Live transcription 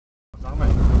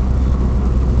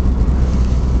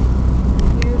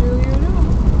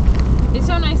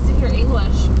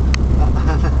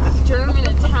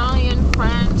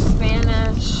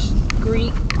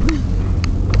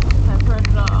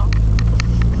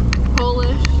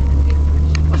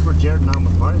Jared and Alma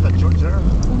Party, that church there.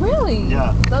 Really?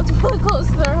 Yeah. That's really close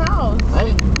to their house.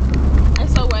 Hey? I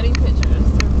saw wedding pictures.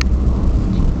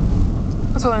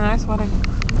 That's a really nice wedding.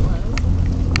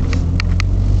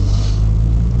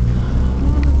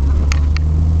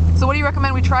 So what do you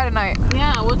recommend we try tonight?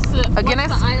 Yeah, what's the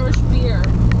Guinness? Irish beer?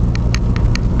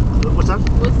 What's that?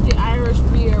 What's the Irish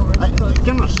beer?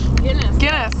 Guinness. Guinness.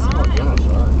 Guinness. All Oh, right. Guinness,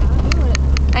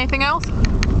 alright. Anything else?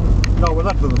 No, well,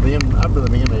 after the main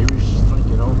Irish drink,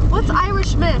 you know. What's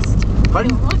Irish mist?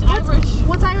 Pardon? What's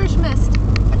Irish mist?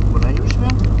 What Irish,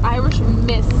 man? Irish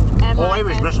mist. Oh,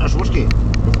 Irish mist, that's whiskey.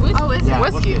 It's whiskey. Oh, is it? Yeah,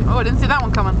 Whiskey. Oh, I didn't see that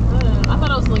one coming. I thought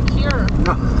it was liqueur.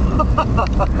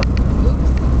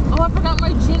 Oh, I forgot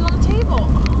my gin on the table.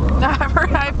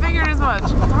 I figured as much.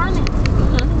 Darn it.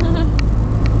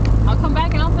 I'll come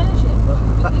back and I'll finish it.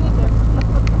 Just leave it there.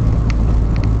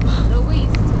 No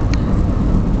waste.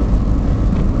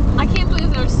 I can't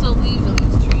believe there's still leaves on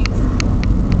these trees.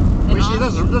 We see,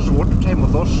 this is winter time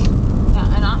with us.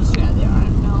 Yeah, in Austria there are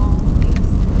no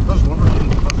leaves. This is winter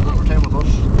time with us.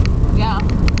 Yeah.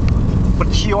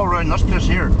 But see, all around this place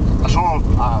here, it's all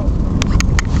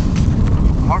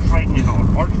horse riding, you know,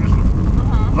 horse racing.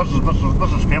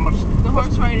 This is famous. The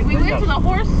horse riding. We went to the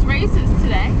horse races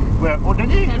today. Where? Oh, did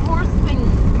you? That horse thing.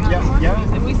 Yeah, horse yeah.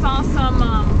 race, and we saw some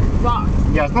rocks.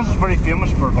 Yeah, this is very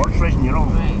famous for horse racing, you know.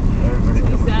 Right. Very It's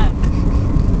famous. that.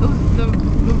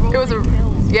 It was the rolling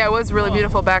hills. Yeah, it was a really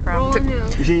beautiful background. Rolling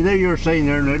hills. You see, there you're saying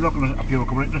there now, looking at people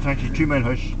coming out, that's actually 2 Mile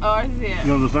House. Oh, I see it.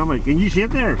 You understand me? Can you see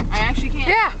it there? I actually can't.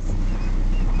 Yeah.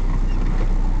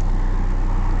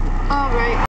 All right.